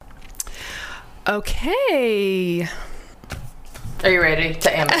Okay. Are you ready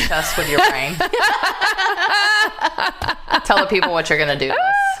to ambush us with your brain? Tell the people what you're going to do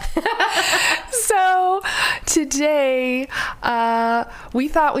to us. So today, we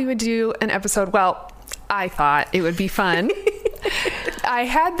thought we would do an episode. Well, I thought it would be fun. I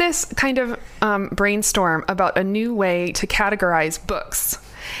had this kind of brainstorm about a new way to categorize books.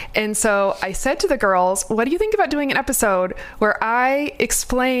 And so I said to the girls, what do you think about doing an episode where I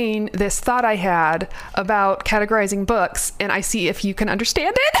explain this thought I had about categorizing books and I see if you can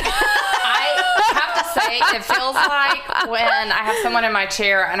understand it? I have to say, it feels like when I have someone in my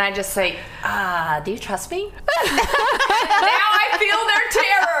chair and I just say, do you trust me? And now I feel their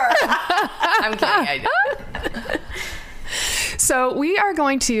terror. I'm kidding. I do. So we are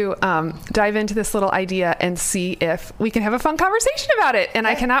going to dive into this little idea and see if we can have a fun conversation about it. And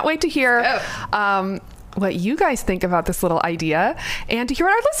I cannot wait to hear what you guys think about this little idea and to hear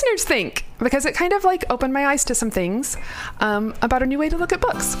what our listeners think, because it kind of like opened my eyes to some things about a new way to look at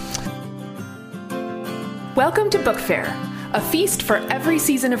books. Welcome to Book Fair, a feast for every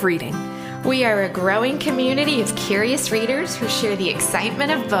season of reading. We are a growing community of curious readers who share the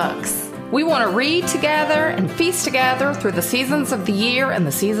excitement of books. We want to read together and feast together through the seasons of the year and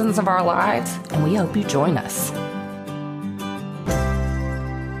the seasons of our lives, and we hope you join us.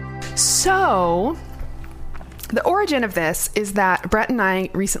 So, the origin of this is that Brett and I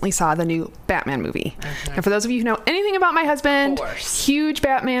recently saw the new Batman movie. Mm-hmm. And for those of you who know anything about my husband, huge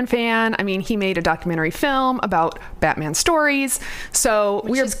Batman fan. I mean, he made a documentary film about Batman stories. So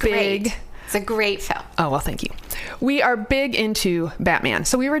we're big. Great. It's a great film. Oh, well, thank you. We are big into Batman.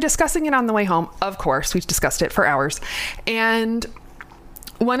 So we were discussing it on the way home. Of course, we've discussed it for hours. And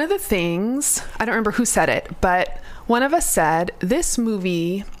one of the things, I don't remember who said it, but one of us said, this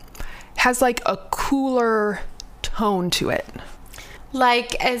movie has like a cooler tone to it.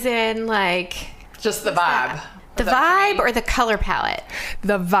 Like, as in like... Just the vibe. The vibe or the color palette?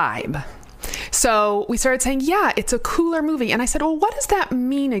 The vibe. So we started saying, yeah, it's a cooler movie. And I said, well, what does that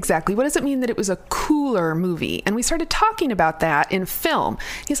mean exactly? What does it mean that it was a cooler movie? And we started talking about that in film.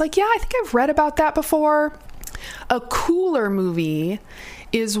 He's like, yeah, I think I've read about that before. A cooler movie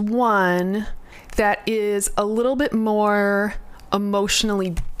is one that is a little bit more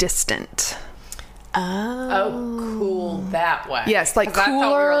emotionally distant. Oh, cool that way. Yes, like cooler. I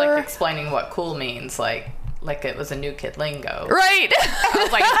thought we were like explaining what cool means, like it was a new kid lingo. Right. I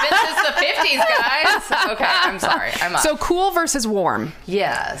was like, it's been since the 50s, guys. Okay, I'm sorry. I'm up. So cool versus warm.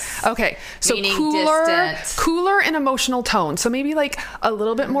 Yes. Okay. So meaning cooler, distant. cooler in emotional tone. So maybe like a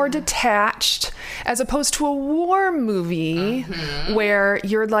little bit more detached, as opposed to a warm movie where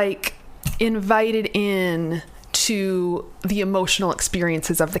you're like invited in to the emotional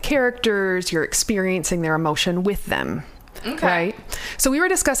experiences of the characters. You're experiencing their emotion with them. Okay. Right? So we were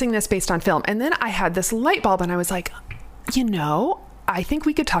discussing this based on film. And then I had this light bulb and I was like, I think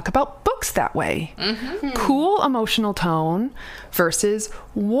we could talk about books that way. Mm-hmm. Cool emotional tone versus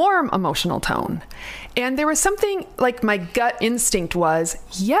warm emotional tone. And there was something like my gut instinct was,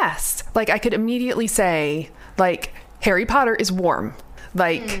 yes. Like I could immediately say, like, Harry Potter is warm.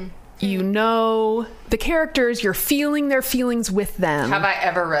 Like, you know the characters, you're feeling their feelings with them. Have I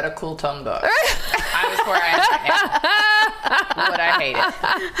ever read a cool tone book? I was where I am now. Would I hate it?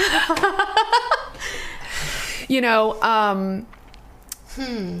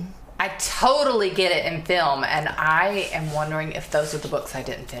 I totally get it in film, and I am wondering if those are the books I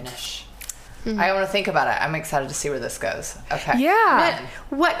didn't finish. I want to think about it. I'm excited to see where this goes. Okay. Yeah.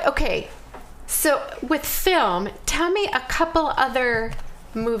 Okay. So with film, tell me a couple other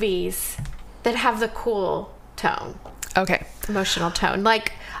movies that have the cool tone. Okay. Emotional tone.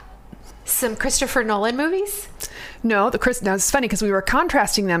 Like some Christopher Nolan movies? No, now it's funny because we were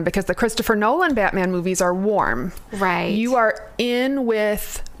contrasting them because the Christopher Nolan Batman movies are warm. Right. You are in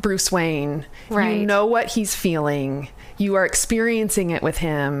with Bruce Wayne. Right. You know what he's feeling. You are experiencing it with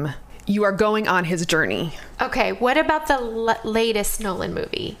him. You are going on his journey. Okay. What about the latest Nolan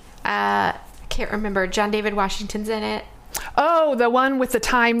movie? Can't remember. John David Washington's in it. Oh, the one with the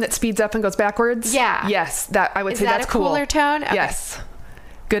time that speeds up and goes backwards? Yeah. Yes, that I would say that's cool. Is that a cooler tone? Okay. Yes.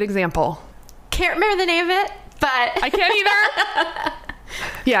 Good example. Can't remember the name of it, but... I can't either.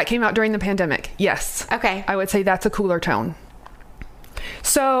 Yeah, it came out during the pandemic. Yes. Okay. I would say that's a cooler tone.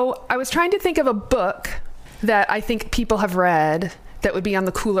 So I was trying to think of a book that I think people have read that would be on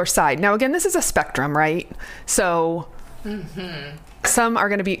the cooler side. Now, again, this is a spectrum, right? So... Some are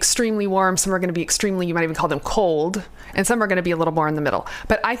going to be extremely warm. Some are going to be extremely, you might even call them cold. And some are going to be a little more in the middle.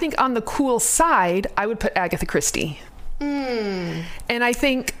 But I think on the cool side, I would put Agatha Christie. And I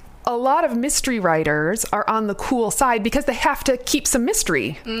think a lot of mystery writers are on the cool side because they have to keep some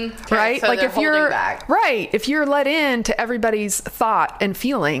mystery, right? So like they're if you're holding back. right, if you're let in to everybody's thought and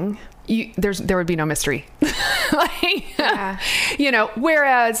feeling, there would be no mystery. You know,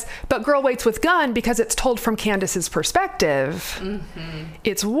 whereas, but Girl Waits with Gun, because it's told from Candace's perspective,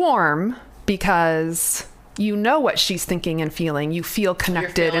 it's warm because you know what she's thinking and feeling. You feel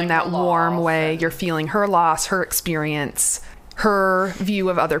connected in that warm way. You're feeling her loss, her experience, her view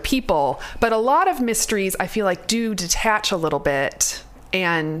of other people. But a lot of mysteries, I feel like, do detach a little bit,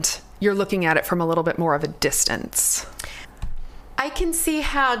 and you're looking at it from a little bit more of a distance. I can see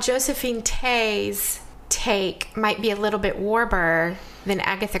how Josephine Tey's take might be a little bit warmer than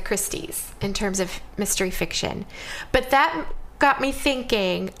Agatha Christie's in terms of mystery fiction. But that got me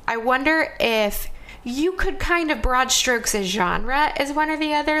thinking, I wonder if you could kind of broad strokes a genre as one or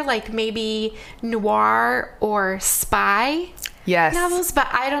the other, like maybe noir or spy novels, but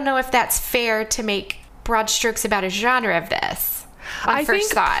I don't know if that's fair to make broad strokes about a genre of this. On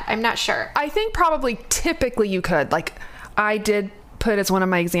first thought, I'm not sure. I think probably typically you could. Like, I did put as one of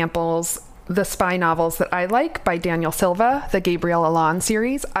my examples the spy novels that I like by Daniel Silva, the Gabrielle Allon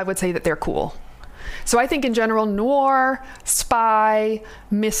series. I would say that they're cool. So I think in general, noir, spy,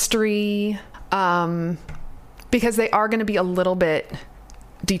 mystery, because they are going to be a little bit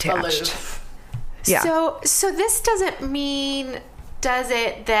detached. Aloof. Yeah. So this doesn't mean, does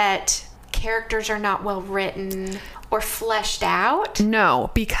it, that characters are not well written or fleshed out?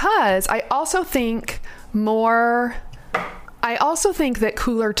 No, because I also think that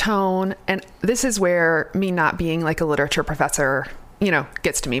cooler tone, and this is where me not being like a literature professor, you know,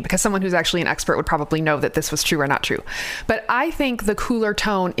 gets to me, because someone who's actually an expert would probably know that this was true or not true. But I think the cooler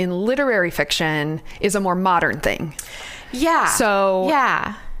tone in literary fiction is a more modern thing. Yeah. So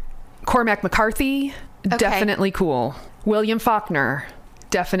yeah. Cormac McCarthy, definitely cool. William Faulkner,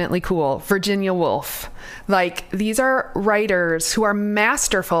 definitely cool. Virginia Woolf. Like, these are writers who are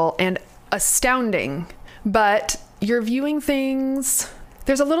masterful and astounding, but you're viewing things,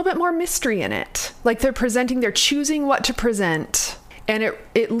 there's a little bit more mystery in it. Like, they're choosing what to present, and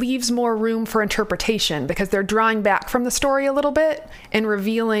it leaves more room for interpretation because they're drawing back from the story a little bit and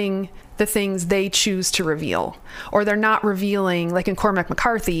revealing the things they choose to reveal. Or they're not revealing, like in Cormac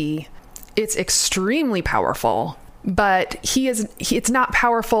McCarthy, it's extremely powerful, but it's not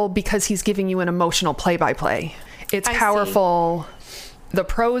powerful because he's giving you an emotional play-by-play. It's powerful. The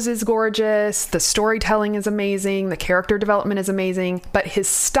prose is gorgeous, the storytelling is amazing, the character development is amazing, but his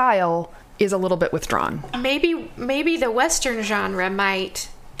style is a little bit withdrawn. Maybe the Western genre might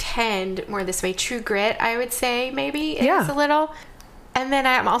tend more this way. True Grit, I would say, maybe is a little. And then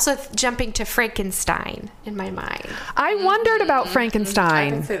I'm also jumping to Frankenstein in my mind. I wondered about Frankenstein. I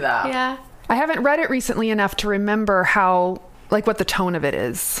can see that. Yeah. I haven't read it recently enough to remember what the tone of it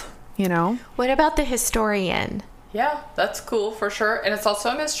is, you know? What about The Historian? Yeah, that's cool for sure. And it's also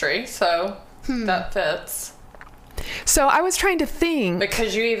a mystery, so that fits. So I was trying to think.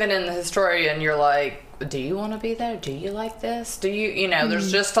 Because you even in The Historian, you're like, do you want to be there? Do you like this? Do you know,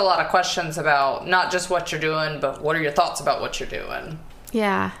 there's just a lot of questions about not just what you're doing, but what are your thoughts about what you're doing?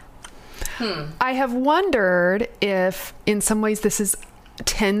 Yeah. I have wondered if in some ways this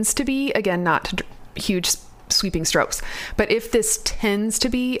tends to be, again, not huge sweeping strokes, but if this tends to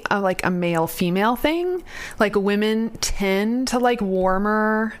be like a male-female thing, like women tend to like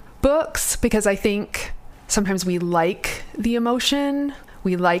warmer books because I think sometimes we like the emotion,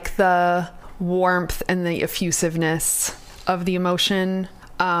 we like the warmth and the effusiveness of the emotion,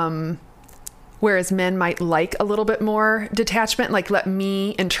 whereas men might like a little bit more detachment, like let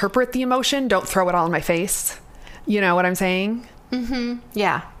me interpret the emotion, don't throw it all in my face. You know what I'm saying? Mm-hmm.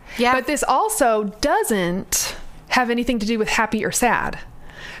 Yeah. Yeah. But this also doesn't have anything to do with happy or sad.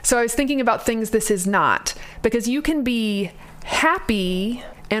 So I was thinking about things this is not, because you can be happy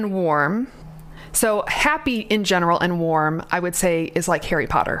and warm. So happy in general and warm, I would say, is like Harry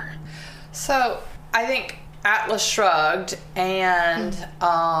Potter. So I think Atlas Shrugged and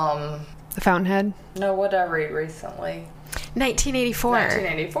The Fountainhead? no, what did I read recently? 1984.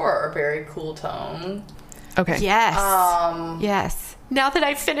 1984 are very cool tone. Okay. Yes. Yes. Now that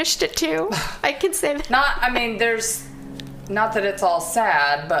I've finished it too, I can say that. There's not that it's all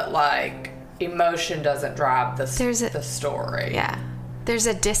sad, but like emotion doesn't drive the story. Yeah. There's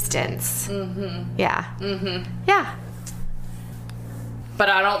a distance. Mm-hmm. Yeah. Mm-hmm. Yeah. But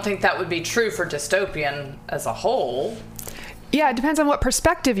I don't think that would be true for dystopian as a whole. Yeah, it depends on what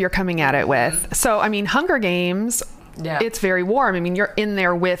perspective you're coming at it with. So, Hunger Games, it's very warm. You're in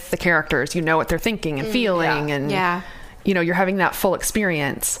there with the characters. You know what they're thinking and feeling. And, you know, you're having that full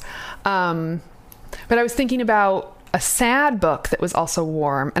experience. But I was thinking about a sad book that was also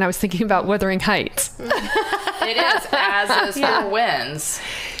warm, and I was thinking about Wuthering Heights. It is, as is Four Winds.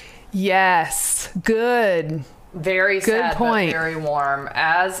 Yes, good. Very Good sad, point. but very warm.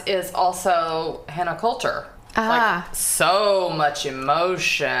 As is also Hannah Coulter. Ah. Like, so much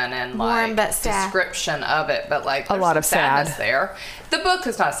emotion and Warm but sad. description of it, but like A lot of sadness sad. there. The book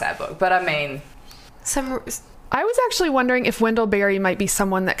is not a sad book, but I mean, I was actually wondering if Wendell Berry might be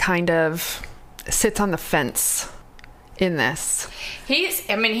someone that kind of sits on the fence in this.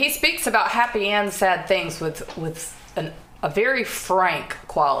 he speaks about happy and sad things with a very frank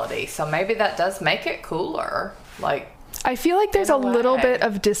quality. So maybe that does make it cooler. Like, I feel like there's In a a little way. bit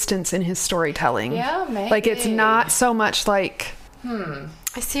of distance in his storytelling. Yeah, maybe. Like, it's not so much like...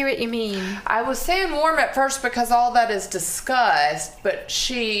 I see what you mean. I was saying warm at first because all that is discussed, but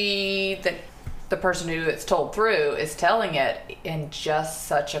the person who it's told through is telling it in just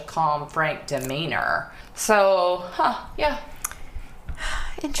such a calm, frank demeanor. So, yeah.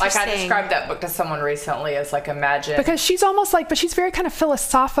 Interesting. Like, I described that book to someone recently as like, imagine. Because she's almost like... But she's very kind of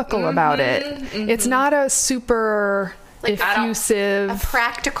philosophical about it. It's not a super effusive... a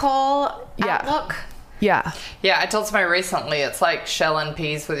practical outlook. Yeah. Yeah, I told somebody recently, it's like shelling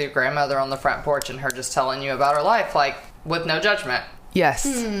peas with your grandmother on the front porch and her just telling you about her life, like, with no judgment. Yes.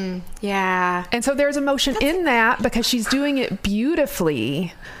 Yeah. And so there's emotion in that because she's doing it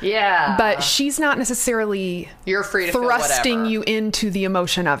beautifully. Yeah. But she's not necessarily You're free to feel thrusting whatever. you into the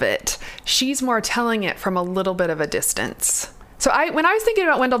emotion of it. She's more telling it from a little bit of a distance. So when I was thinking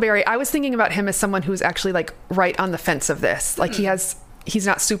about Wendell Berry, I was thinking about him as someone who's actually like right on the fence of this. Like he's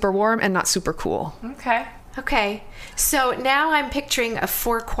not super warm and not super cool. Okay. Okay. So now I'm picturing a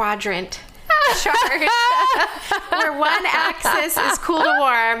 4-quadrant chart where one axis is cool to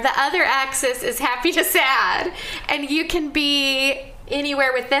warm, the other axis is happy to sad, and you can be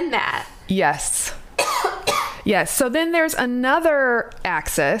anywhere within that. Yes. Yes. So then there's another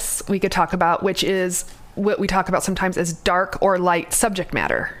axis we could talk about, which is what we talk about sometimes as dark or light subject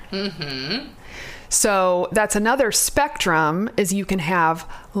matter. So that's another spectrum, is you can have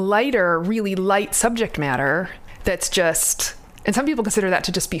lighter, really light subject matter that's just, and some people consider that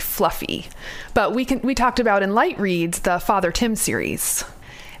to just be fluffy. But we talked about in Light Reads the Father Tim series.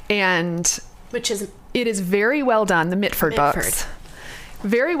 And it is very well done, the Mitford books.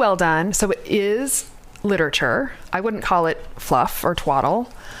 Very well done. So it is literature. I wouldn't call it fluff or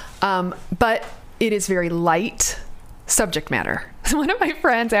twaddle. But it is very light subject matter. One of my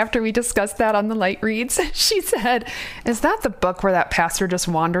friends, after we discussed that on the Light Reads, she said, "Is that the book where that pastor just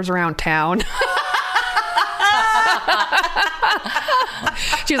wanders around town?"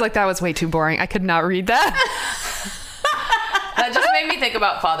 She was like, "That was way too boring. I could not read that." That just made me think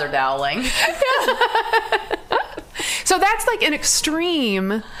about Father Dowling. So that's like an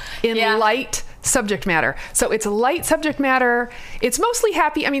extreme in light subject matter. So it's light subject matter. It's mostly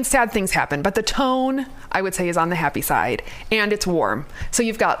happy. I mean, sad things happen, but the tone, I would say, is on the happy side. And it's warm. So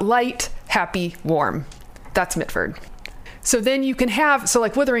you've got light, happy, warm. That's Mitford. So then you can have, so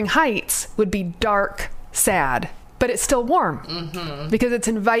like Wuthering Heights would be dark, sad, but it's still warm because it's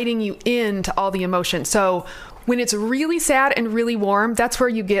inviting you into all the emotion. So when it's really sad and really warm, that's where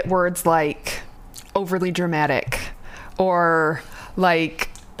you get words like overly dramatic or like...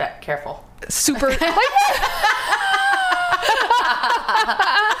 Careful. Super... like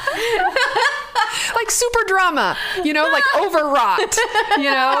super drama, you know, like overwrought, you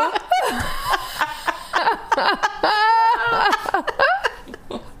know?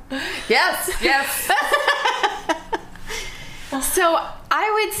 Yes. So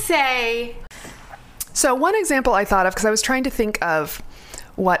I would say... So one example I thought of, because I was trying to think of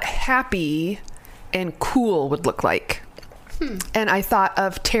what happy and cool would look like. And I thought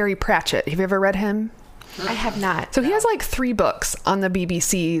of Terry Pratchett. Have you ever read him? I have not. So he has like 3 books on the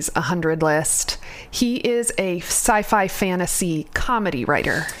BBC's 100 list. He is a sci-fi fantasy comedy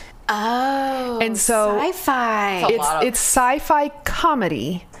writer. Oh, and so sci-fi. It's sci-fi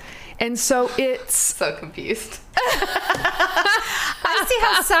comedy. And so it's... So confused. I see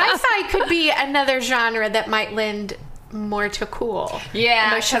how sci-fi could be another genre that might lend more to cool.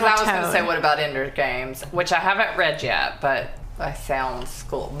 Yeah, because emotional I was going to tone. say, what about Ender Games? Which I haven't read yet, but that sounds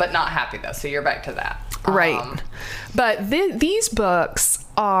cool. But not happy, though, so you're back to that. Right. But these books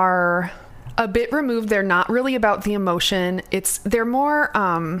are a bit removed. They're not really about the emotion. They're more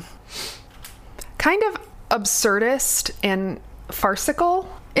kind of absurdist and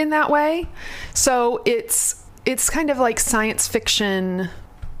farcical in that way. So it's kind of like science fiction...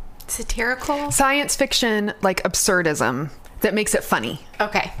 Satirical? Science fiction, like absurdism that makes it funny.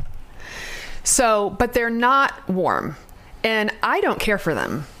 Okay. So, but they're not warm. And I don't care for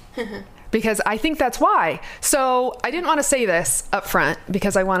them because I think that's why. So I didn't want to say this up front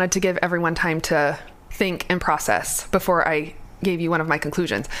because I wanted to give everyone time to think and process before I gave you one of my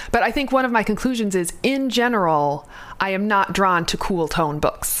conclusions. But I think one of my conclusions is, in general, I am not drawn to cool tone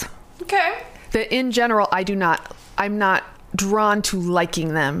books. Okay. That in general, I'm not drawn to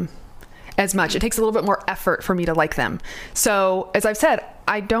liking them as much. It takes a little bit more effort for me to like them. So as I've said,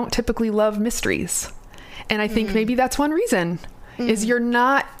 I don't typically love mysteries. And I think maybe that's one reason is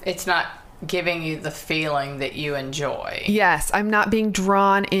it's not giving you the feeling that you enjoy. Yes, I'm not being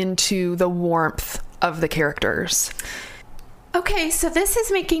drawn into the warmth of the characters. Okay, so this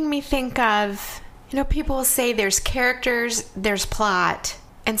is making me think of, people will say there's characters, there's plot,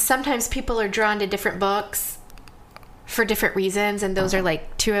 and sometimes people are drawn to different books for different reasons, and those are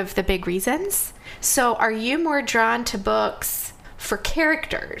like two of the big reasons. So are you more drawn to books for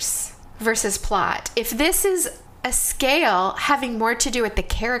characters versus plot? If this is a scale having more to do with the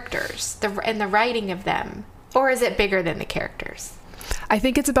characters and the writing of them, or is it bigger than the characters? I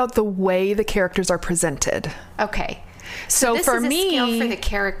think it's about the way the characters are presented. Okay. So this for is a me, scale for the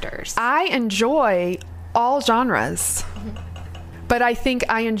characters. I enjoy all genres, but I think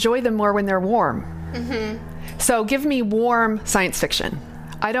I enjoy them more when they're warm. So give me warm science fiction.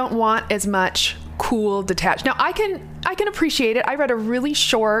 I don't want as much cool, detached. Now I can appreciate it. I read a really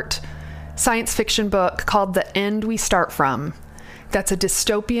short science fiction book called The End We Start From. That's a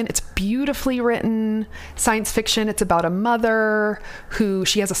dystopian. It's beautifully written science fiction. It's about a mother who,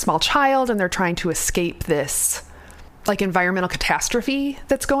 she has a small child and they're trying to escape this like environmental catastrophe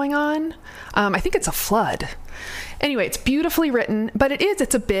that's going on. I think it's a flood. Anyway, it's beautifully written, but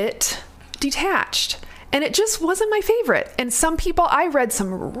it's a bit detached. And it just wasn't my favorite. And I read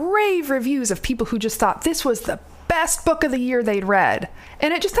some rave reviews of people who just thought this was the best book of the year they'd read.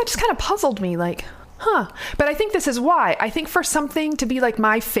 And that just kind of puzzled me, like, But I think this is why. I think for something to be like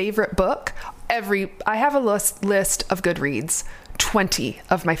my favorite book, I have a list of Goodreads, 20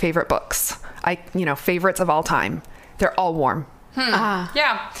 of my favorite books. Favorites of all time. They're all warm.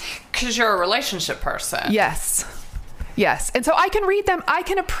 Yeah, because you're a relationship person. Yes. And so I can read them. I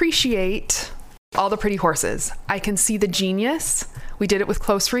can appreciate all the pretty horses. I can see the genius. We did it with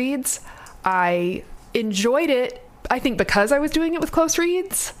close reads. I enjoyed it, I think, because I was doing it with close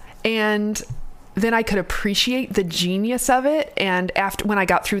reads. And then I could appreciate the genius of it. And when I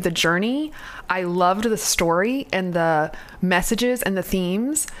got through the journey, I loved the story and the messages and the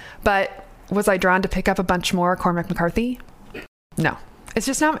themes. But was I drawn to pick up a bunch more Cormac McCarthy? No.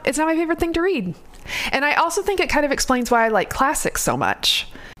 It's not my favorite thing to read. And I also think it kind of explains why I like classics so much.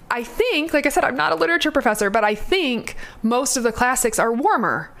 I think, like I said, I'm not a literature professor, but I think most of the classics are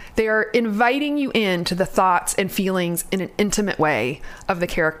warmer. They are inviting you into the thoughts and feelings in an intimate way of the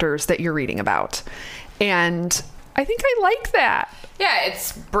characters that you're reading about. And I think I like that. Yeah,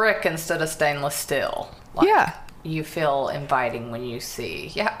 it's brick instead of stainless steel. You feel inviting when you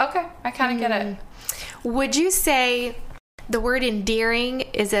see. Yeah, okay. I kind of get it. Would you say the word endearing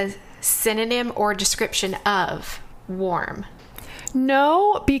is a synonym or description of warm?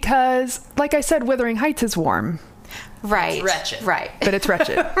 No, because like I said, Wuthering Heights is warm. Right. It's wretched. Right. But it's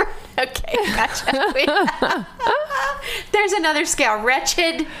wretched. Okay, gotcha. There's another scale.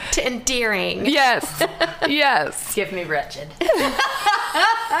 Wretched to endearing. Yes. Give me wretched.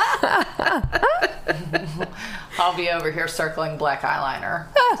 I'll be over here circling black eyeliner.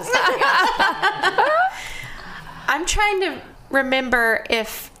 I'm trying to remember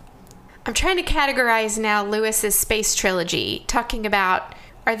I'm trying to categorize now Lewis's space trilogy, talking about,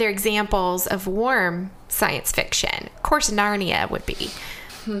 are there examples of warm science fiction? Of course, Narnia would be.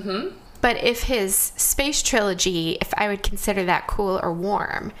 But if his space trilogy, if I would consider that cool or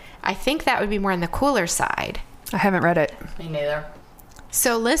warm, I think that would be more on the cooler side. I haven't read it. Me neither.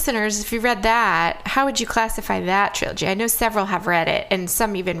 So listeners, if you read that, how would you classify that trilogy? I know several have read it, and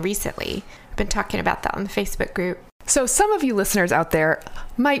some even recently. I've been talking about that on the Facebook group. So some of you listeners out there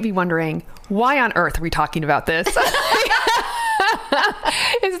might be wondering, why on earth are we talking about this?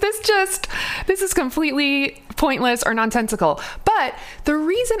 This is completely pointless or nonsensical. But the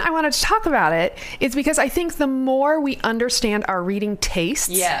reason I wanted to talk about it is because I think the more we understand our reading tastes,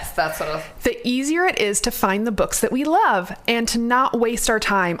 the easier it is to find the books that we love and to not waste our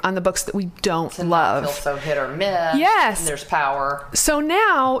time on the books that we don't love. Not feel so hit or miss. Yes. And there's power. So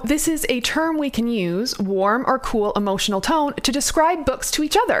now this is a term we can use, warm or cool emotional tone, to describe books to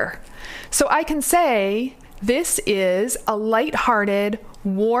each other. So I can say, this is a lighthearted,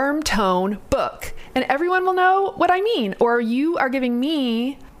 warm tone book. And everyone will know what I mean. Or you are giving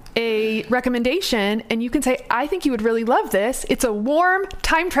me a recommendation and you can say, I think you would really love this. It's a warm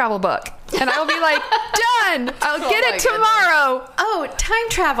time travel book. And I'll be like, done. I'll get it tomorrow. Oh, time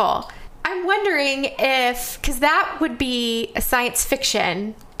travel. I I'm wondering if, because that would be a science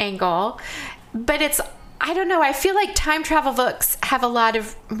fiction angle, but I don't know. I feel like time travel books have a lot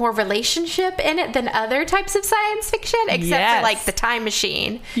of more relationship in it than other types of science fiction, except for like the time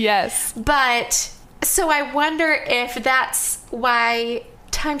machine. Yes. But so I wonder if that's why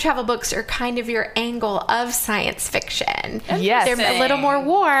time travel books are kind of your angle of science fiction. Yes. They're a little more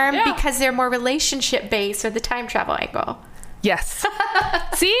warm because they're more relationship based with the time travel angle. Yes.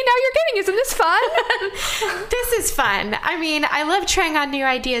 See, now you're getting, isn't this fun? This is fun. I mean, I love trying on new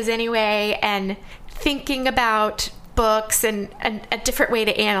ideas anyway and thinking about books and a different way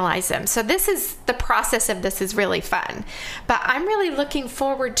to analyze them. So the process of this is really fun. But I'm really looking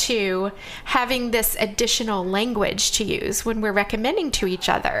forward to having this additional language to use when we're recommending to each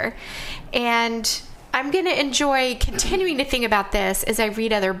other. And I'm going to enjoy continuing to think about this as I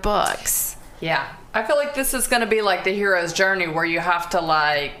read other books. Yeah. I feel like this is going to be like the hero's journey where you have to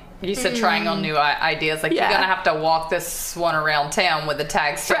like, you said trying on new ideas. Like you're going to have to walk this one around town with the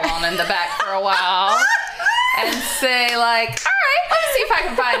tag still on in the back for a while and say like, all right, let me see if I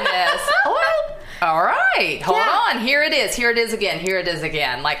can find this. All right, hold on. Here it is. Here it is again. Here it is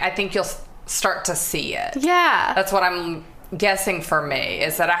again. Like I think you'll start to see it. Yeah. That's what I'm guessing for me,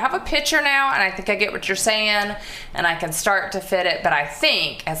 is that I have a picture now and I think I get what you're saying and I can start to fit it. But I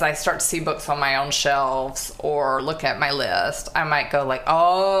think as I start to see books on my own shelves or look at my list, I might go like,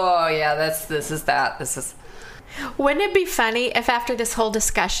 oh yeah, this is that. Wouldn't it be funny if after this whole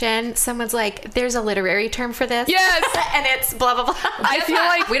discussion, someone's like, there's a literary term for this? Yes. And it's blah, blah, blah. I feel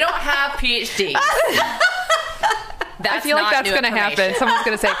like we don't have PhDs. I feel like that's going to happen. Someone's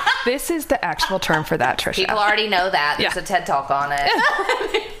going to say, this is the actual term for that, Tricia. People already know that. There's a TED Talk on it.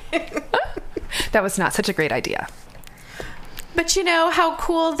 That was not such a great idea. But you know how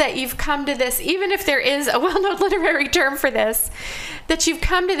cool that you've come to this, even if there is a well-known literary term for this, that you've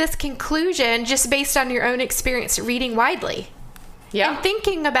come to this conclusion just based on your own experience reading widely. Yeah. And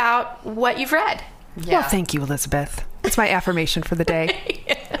thinking about what you've read. Yeah. Well, thank you, Elizabeth. It's my affirmation for the day.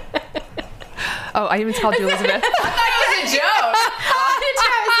 Oh, I even called you Elizabeth. I thought it was a joke.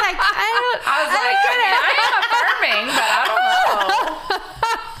 I was like, I am affirming, but I don't know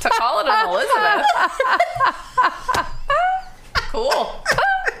to call it an Elizabeth. Cool.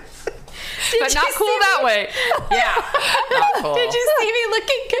 But not cool that way. Yeah. Not cool. Did you see me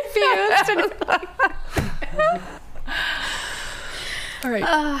looking confused? All right.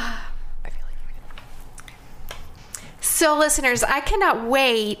 So, listeners, I cannot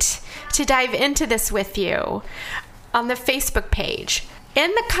wait to dive into this with you on the Facebook page. In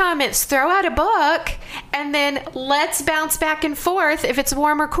the comments, throw out a book, and then let's bounce back and forth if it's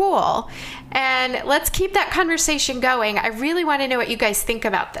warm or cool. And let's keep that conversation going. I really want to know what you guys think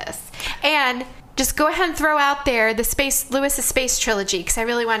about this. And just go ahead and throw out there the Lewis's Space Trilogy, because I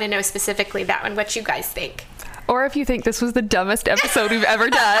really want to know specifically that one, what you guys think. Or if you think this was the dumbest episode we've ever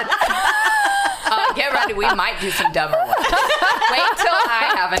done. Get ready. We might do some dumber ones. Wait till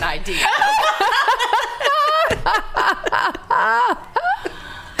I have an idea.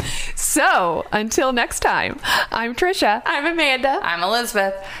 So, until next time, I'm Tricia. I'm Amanda. I'm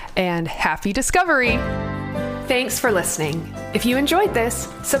Elizabeth. And happy discovery. Thanks for listening. If you enjoyed this,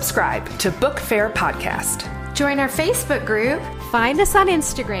 subscribe to Book Fair Podcast. Join our Facebook group, find us on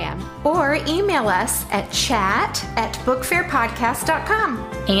Instagram, or email us at chat@bookfairpodcast.com.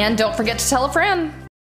 And don't forget to tell a friend.